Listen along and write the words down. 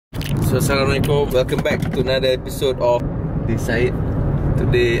So assalamualaikum, welcome back to another episode of ThisSyed.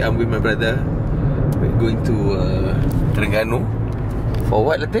 Today I'm with my brother. We're going to Terengganu. For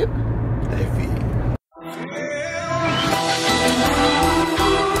what, Latif? Diving.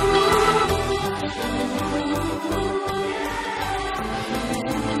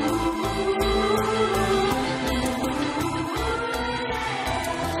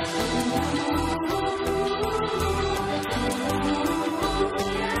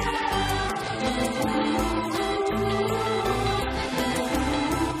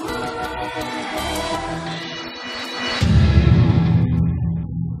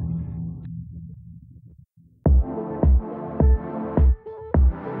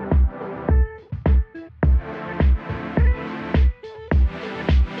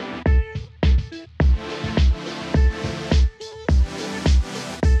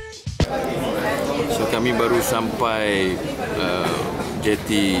 Kami baru sampai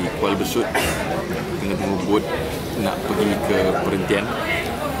jeti Kuala Besut. Tengah tunggu boat nak pergi ke Perhentian.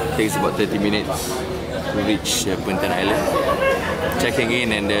 Takes about 30 minutes to reach Perhentian Island. Checking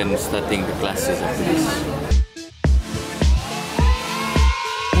in and then starting the classes after this.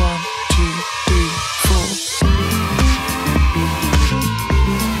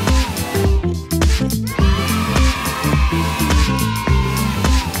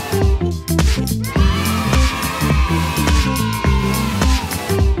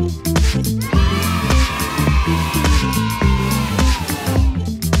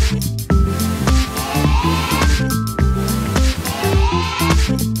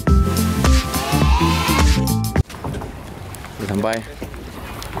 Sampai.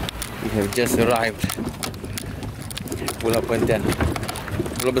 We have just arrived. Pulau Perhentian.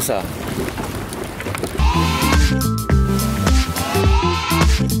 Pulau besar.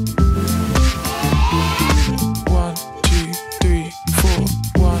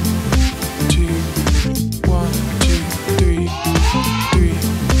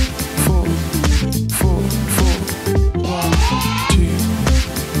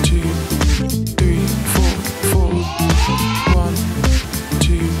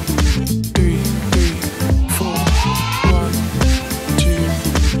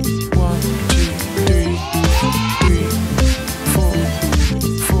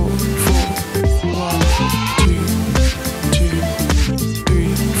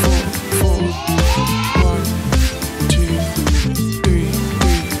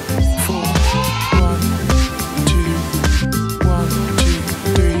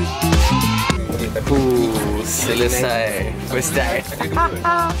 Selesai first dive. Macam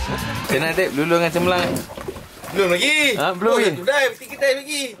mana Dek? Lulu dengan cemerlang? Belum lagi. Ha? Belum lagi? Dive, tiga dive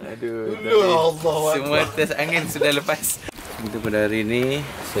lagi. Aduh, Allah. semua tes angin sudah lepas. Kita pada hari ni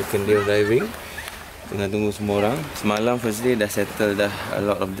second day of diving. Tengah tunggu semua orang. Semalam first day dah settle dah a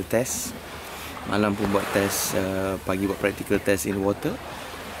lot of the test. Malam pun buat test, pagi buat practical test in the water.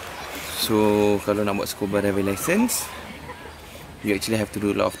 So kalau nak buat scuba diving license, you actually have to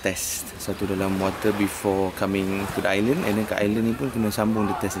do a lot of tests. Satu dalam water before coming to the island, and then kat island ni pun kena sambung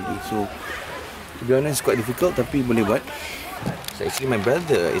the test lagi. So to be honest, quite difficult tapi boleh buat. So actually my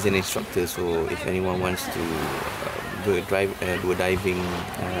brother is an instructor, so if anyone wants to do a diving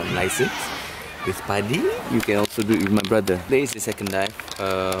license with Paddy, you can also do it with my brother. Today is the second dive.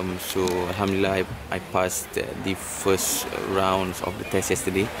 So alhamdulillah I passed the first rounds of the test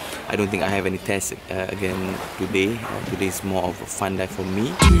yesterday. I don't think I have any tests again today. Today is more of a fun dive for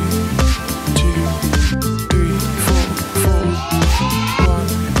me.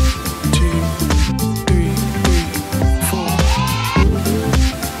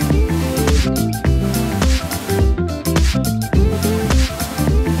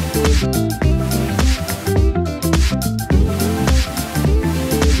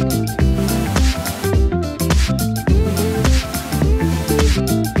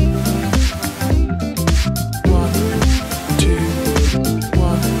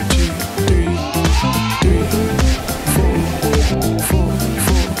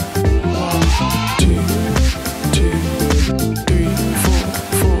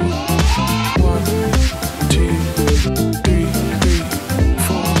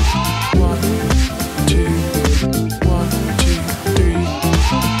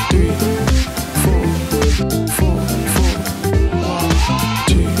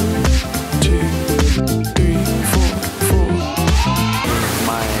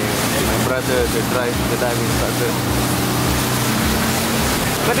 The Dive Instructor.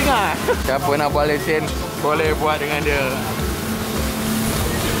 Kau dengar? Siapa nak buat lesen, boleh buat dengan dia.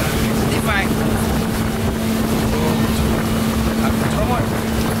 Certified. Aku promote.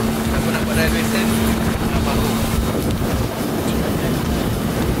 Siapa nak buat dive lesen, nak baru.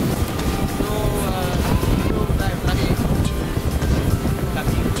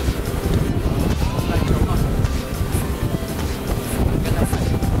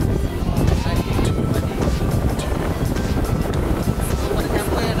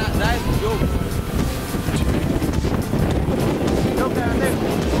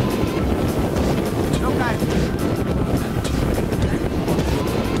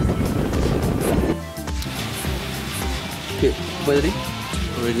 apa tadi?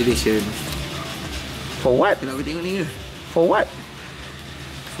 Congratulations. For what? Nak pergi tengok ni ke? For what?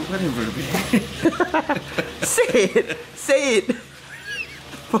 For whatever. Say it. Say it.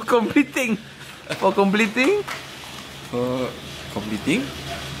 For completing. For completing For completing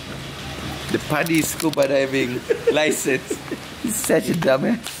the PADI scuba diving license. Such a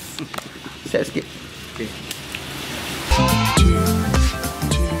dumbass. Set skip. Okay.